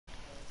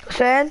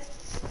Fan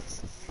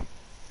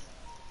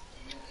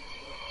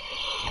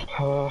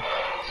हाँ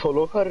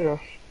solo कर रहा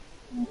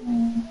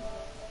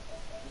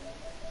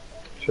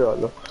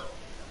चलो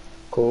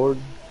कोड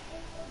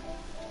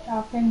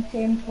Often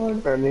same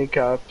code. यानी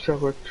कैप से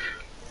कुछ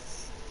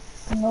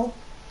Nope.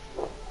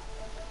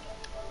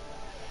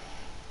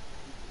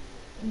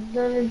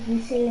 There is the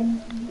same.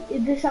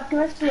 This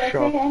Octopus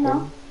 2FA है ना?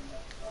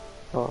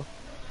 हाँ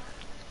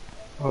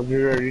अभी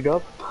रेडी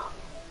अप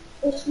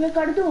उसमें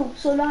कर दूँ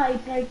 16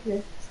 हाइट राइट पे.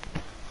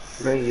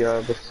 नहीं यार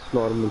बस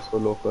नॉर्मल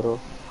सोलो करो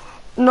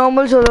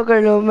नॉर्मल सोलो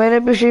कर लो मैंने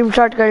भी स्ट्रीम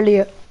स्टार्ट कर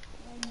लिया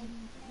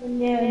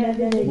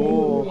वो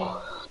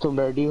तुम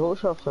रेडी हो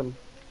शाफन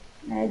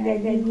मैं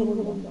रेडी हो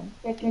गया हूँ.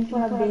 लेकिन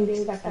थोड़ा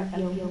बेस स्टार्ट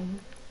किया हूँ.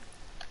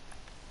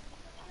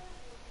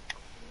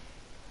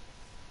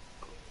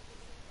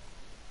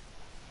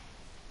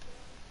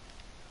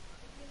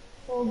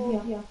 हो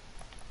गया.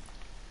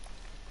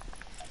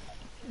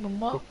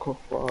 रखो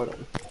फाड़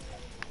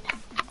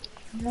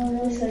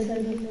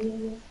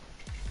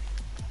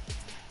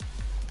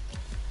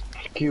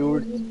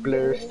क्यूट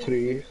प्लेयर्स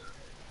 3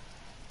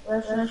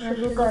 बस मैं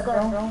शुरू कर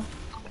रहा हूँ.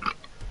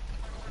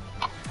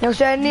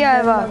 हुसैन नहीं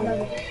आया बाहर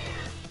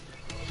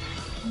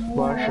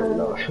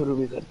माशाल्लाह शुरू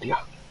भी कर दिया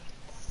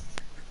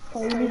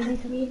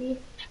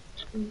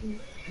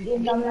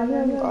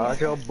आ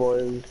जाओ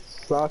बॉयज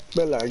साथ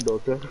में लैंड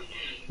होते हैं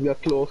या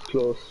क्लोज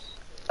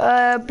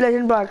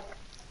प्लेजेंट पार्क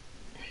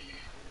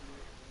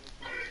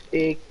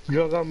एक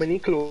जगह में नहीं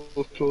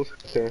क्लोज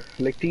करते हैं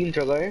लाइक 3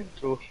 जगह है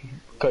जो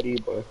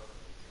करीब है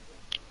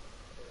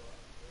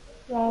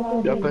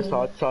या फिर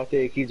साथ साथ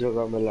एक ही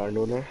जगह में लैंड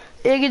होना है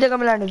एक ही जगह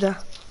में लैंड होता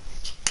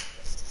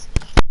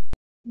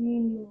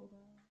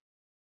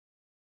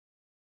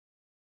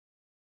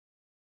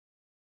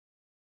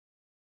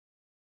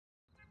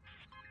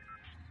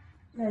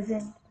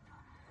प्रेजेंट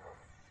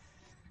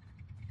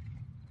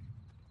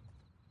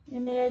ये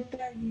मेरा इतना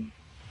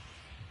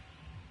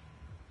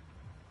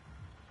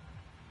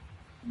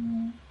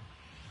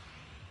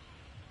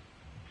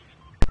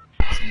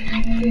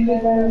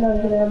डर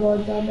लग रहा है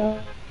बहुत ज्यादा.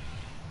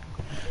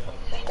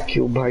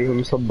 क्यों भाई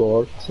हम सब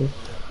बॉट्स हैं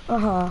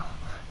हाँ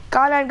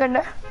कहाँ लैंड करना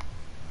है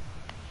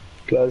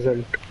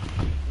प्लेजेंट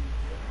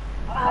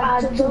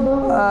आज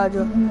सुबह आ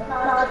जाओ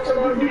आज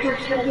सुबह भी कुछ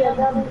किया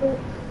था.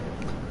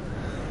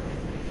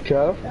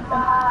 क्या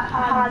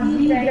हादी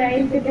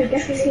इब्राहिम पे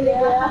पिकैक्स ले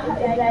गया.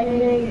 इब्राहिम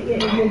ने ये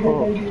कर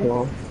दिया.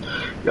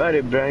 यार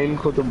इब्राहिम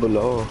को तो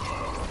बुलाओ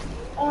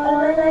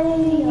और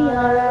नहीं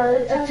यार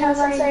अच्छा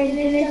सा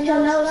इंटरनेट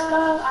चला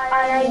उसका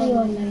आया ही नहीं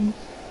ऑनलाइन.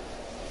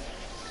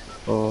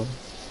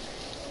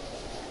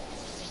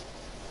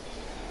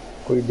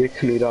 कोई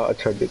दिख नहीं रहा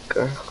अच्छा दिख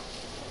रहा है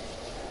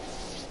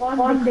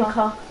कौन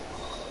देखा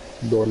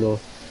दोनों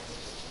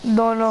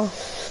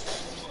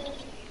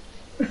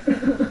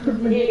एक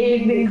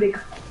भी नहीं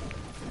देखा.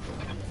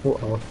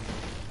 वो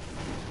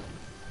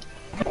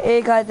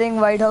एक आई थिंक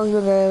व्हाइट हाउस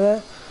में गए हुए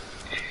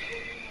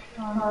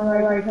हाँ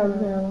मैं व्हाइट हाउस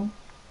में हूँ.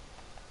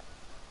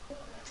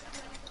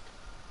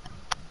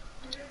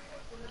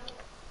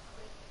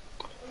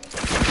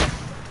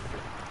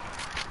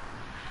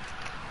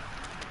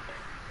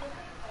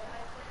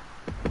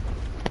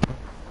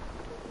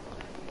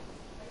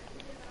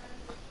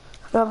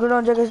 रॉकेट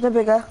लॉन्चर किसने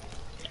फेंका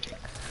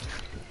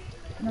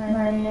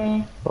मैंने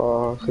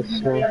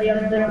किसने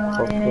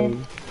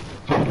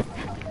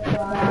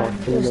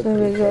किसने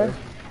फेंका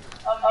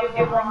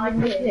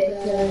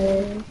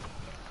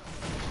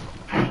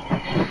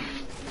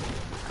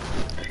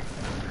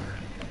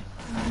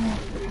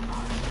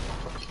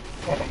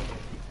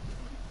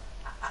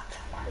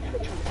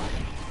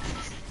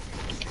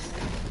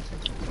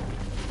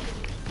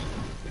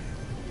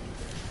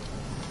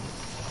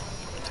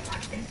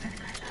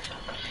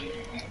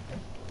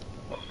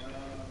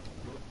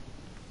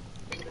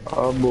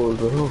आप बोल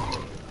रहे हो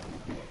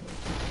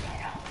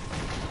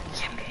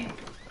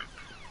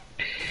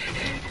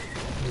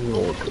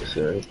नोटिस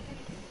है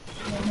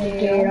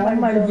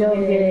मर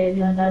जाओगे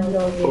ना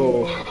जाओगे.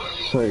 ओह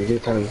सही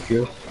थैंक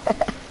यू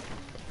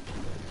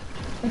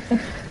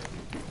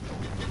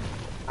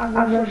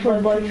अगर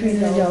फुटबॉल फील्ड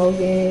में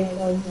जाओगे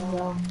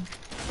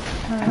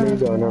नहीं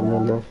जाना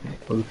मैंने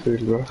फुल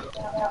फील्ड में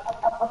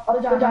अब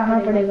तो जाना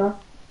पड़ेगा.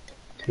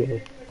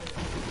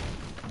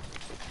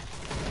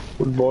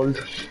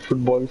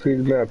 फुटबॉल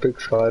फील्ड में एपिक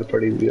स्कार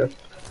पड़ी हुई है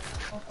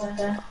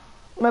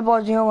मैं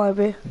पहुंच गया वहाँ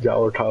पे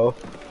जाओ उठाओ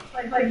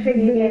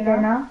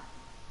ना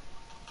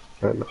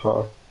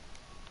हाँ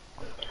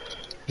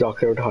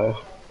जाके उठाया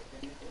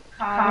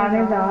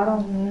खाने जा रहा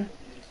हूँ.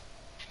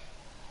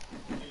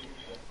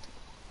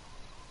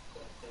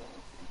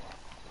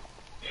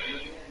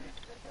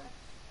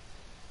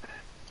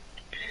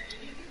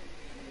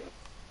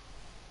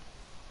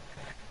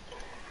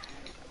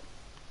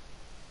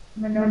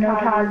 मैंने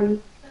उठा ली.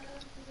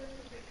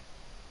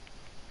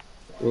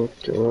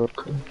 ओके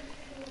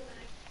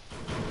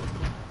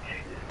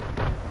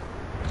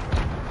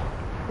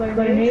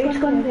गणेश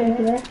कौन फेंक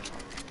रहा है?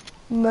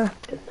 मैं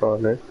पता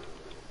नहीं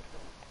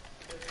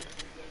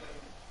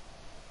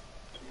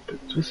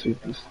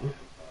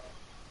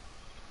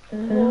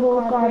वो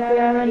कहाँ पे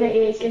है? मैंने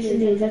एक से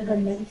लेजर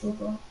करना किसी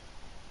को।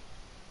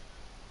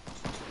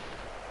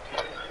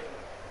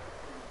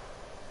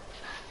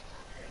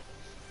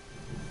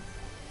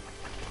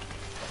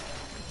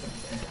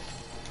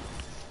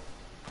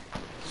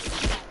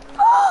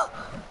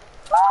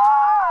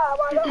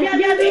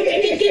 यार देख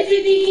किसी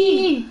दी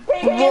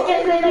वो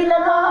कैसे नहीं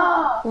लगा।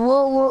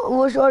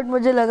 वो शॉट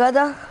मुझे लगा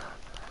था,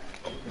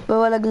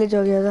 वो वाला ग्लिच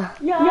हो गया था।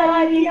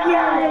 यार ये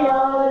क्या है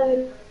यार।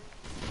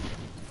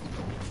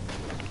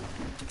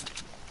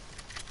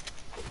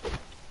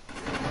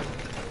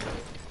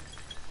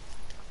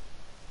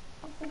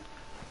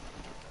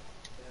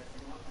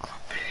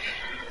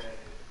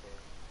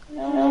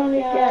 यार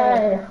ये क्या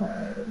है।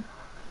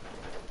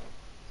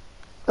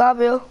 कहाँ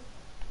पे हो?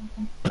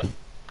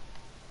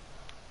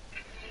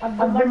 अब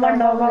बंदा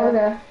डॉग हो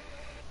गया।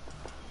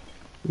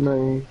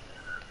 नहीं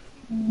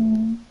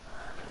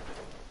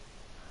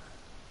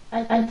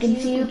I can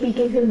see you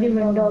peeking through the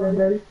window,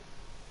 Abdul.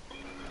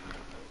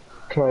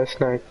 try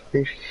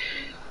sniper.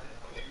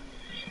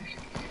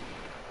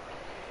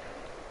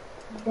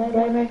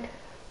 Damn it.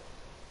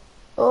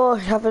 ओह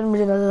शाफिन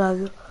मुझे नजर आ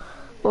गया,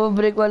 वो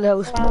ब्रिक वाले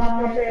हाउस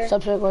पे,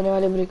 सबसे कोने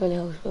वाले ब्रिक वाले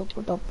हाउस पे,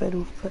 ऊपर टॉप पे,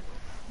 रूफ पे।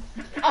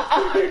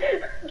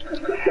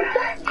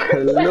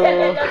 Hello.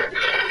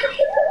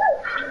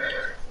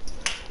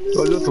 I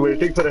was just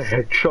waiting for a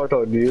headshot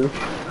on you.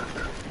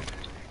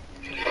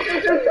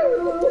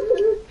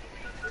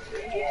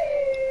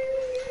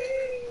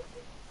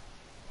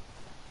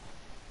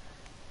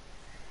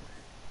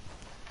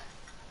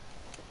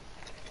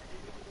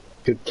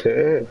 किथे?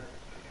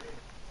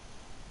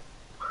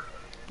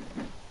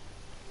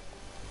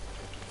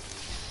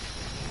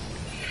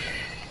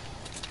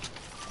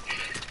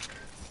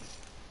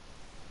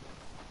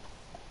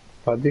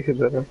 आदि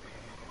किधर है?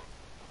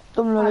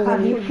 तुम लोग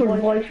आदि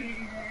फुटबॉल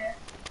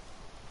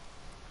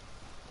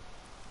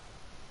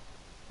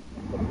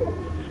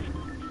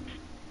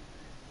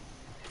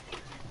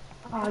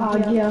आ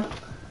गया।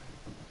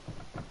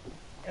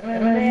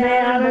 मैं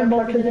यहाँ पे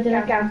बॉटल की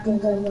तरह कैंपिंग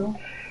कर रहा हूँ।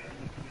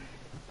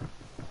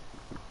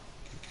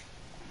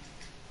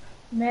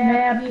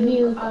 मैं अपनी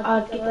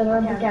आज की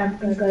तरह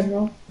कैंपिंग कर रहा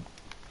हूँ।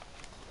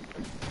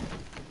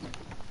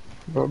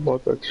 मैं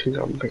बहुत अच्छी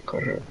जंपिंग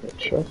कर रहा है।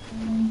 अच्छा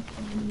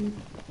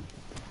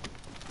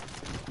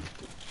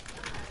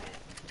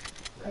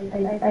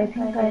I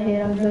think I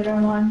hear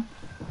Abdurrahman.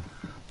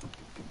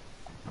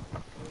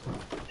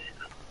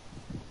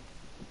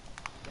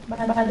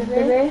 By the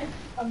way,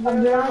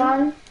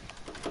 Abdurrahman,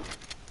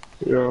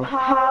 yeah.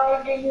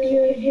 how did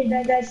you hit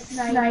that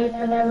snipe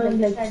when I was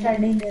like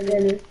standing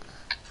there?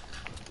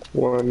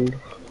 When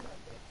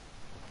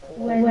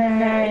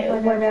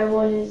I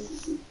was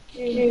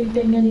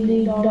shooting in the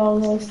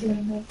dog was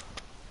sleeping.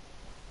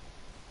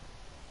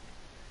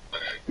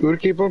 You will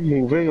keep on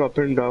moving up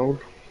and down.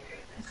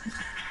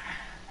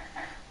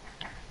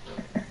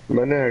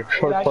 मैंने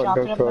headshot पड़ा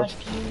था।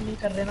 Stream नहीं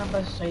कर रहे ना,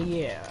 बस सही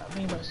है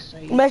अभी, बस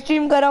सही है। मैं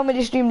स्ट्रीम कर रहा हूँ,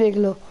 मेरी स्ट्रीम देख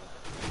लो।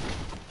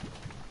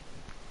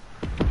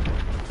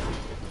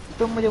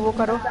 तुम मुझे वो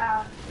करो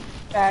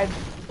टैग।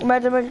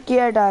 मैं तुम्हें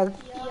किया टैग।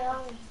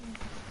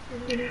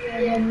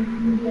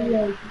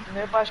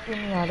 मेरे पास क्यों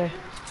नहीं आ रहा है?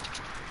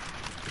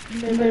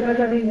 मेरे पास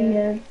अभी भी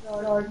है।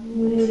 और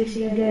we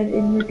received an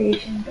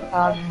invitation.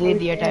 हाँ दे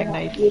दिया टैग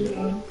नाइट।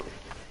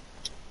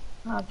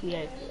 हाँ किया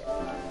है।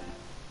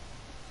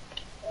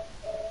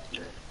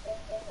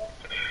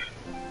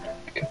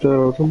 किधर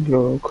हो तुम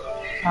लोग?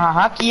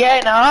 हाँ किया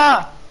है ना।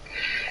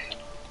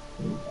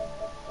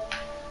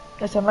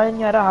 क्या समझ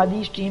नहीं आ रहा,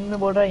 हादी स्ट्रीम में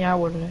बोल रहा है, यहाँ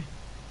बोल रहा है।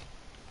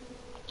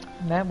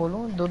 मैं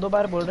बोलूँ दो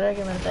बार बोल रहा है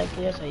कि मैंने टैग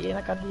किया, सही है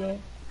ना, कर दिया है।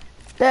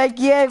 टैग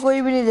किया है,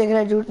 कोई भी नहीं देख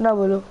रहा, झूठ ना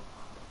बोलो।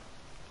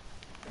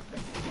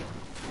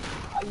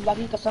 अल्लाह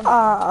की कसम।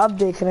 अब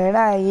देख रहे हैं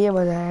ना, ये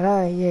मजा है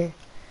ना, ये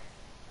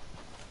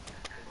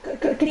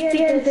कितनी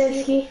है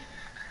इसकी?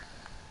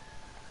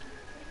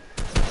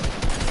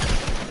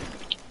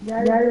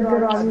 यार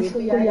अभी तो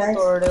यार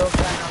तोड़ रहे हो,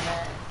 क्या नाम है?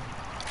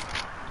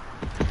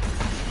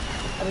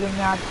 अभी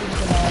तुमने 8 किल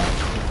चलाया।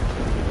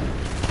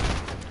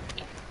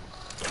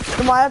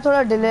 तुम्हारा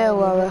थोड़ा डिले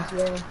हुआ है।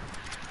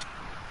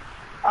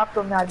 अब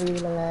तुमने 8 किल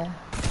लगाया।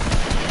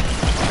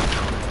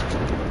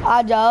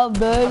 आ जाओ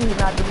अब्दुल,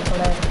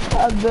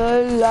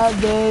 अब्दुल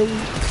अब्दुल।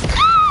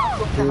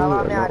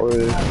 हवा में आते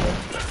हैं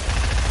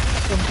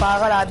तुम,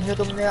 पागल आदमी हो,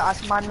 तुमने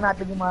आसमान में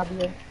आते मार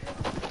दिए।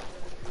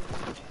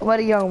 मर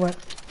गया हूँ मैं।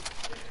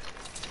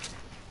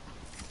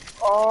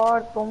 और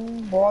तुम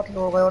बहुत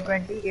लो गए हो,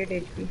 28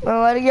 HP।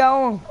 मैं मर गया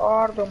हूँ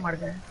और तुम मर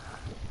गए।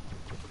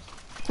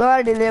 थोड़ा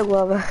डिले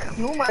हुआ है।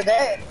 क्यों मर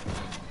गए?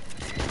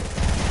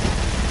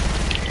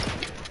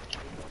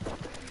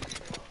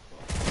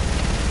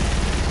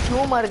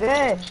 क्यों मर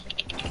गए?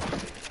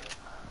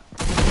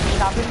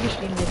 शाफिन की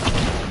स्ट्रीम देखो,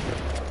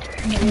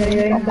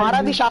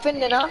 हमारा भी शाफिन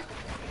ने ना।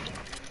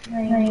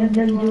 नहीं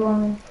जल्दी हुआ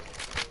मैं।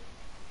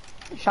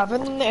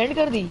 शाफिन तुमने एंड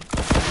कर दी?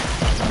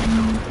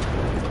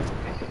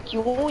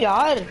 क्यों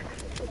यार?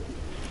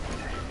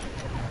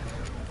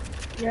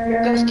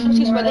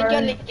 चीज पता क्या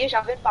लिखी है?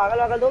 शाफिन पागल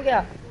वागल हो गया?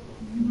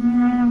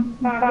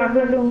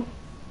 पागल हूँ।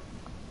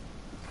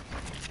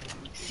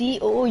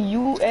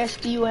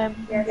 COUSTOM.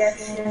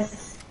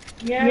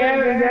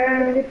 यार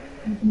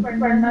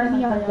पढ़ना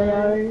नहीं आता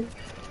यार।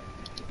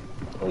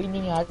 कोई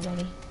नहीं आ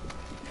जानी।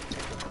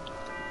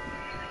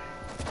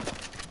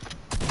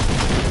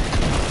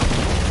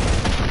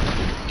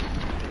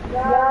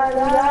 यार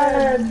यार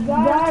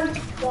यार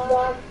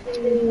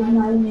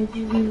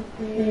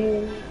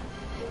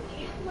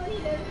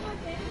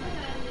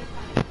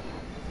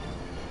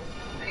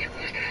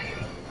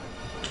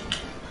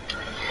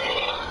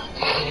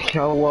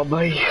क्या हुआ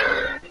भाई?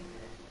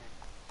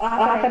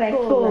 आप करेक्ट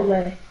हो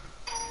गए।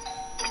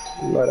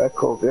 नरक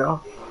हो गया।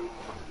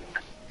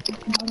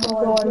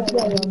 और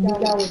क्या हो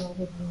रहा है?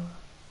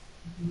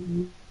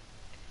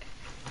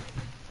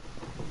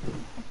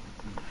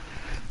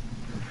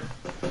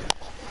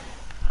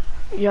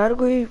 यार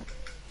कोई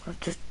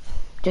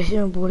जैसे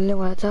मैं बोलने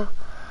वाला था,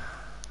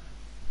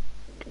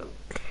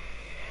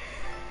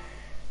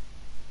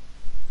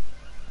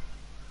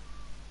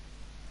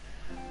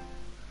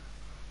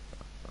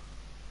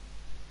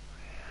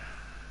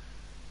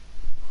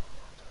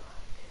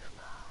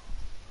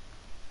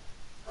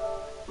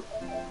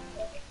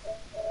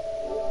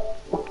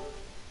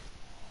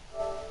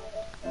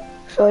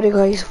 sorry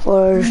guys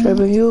for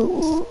disturbing you.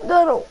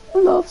 No,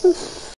 love this.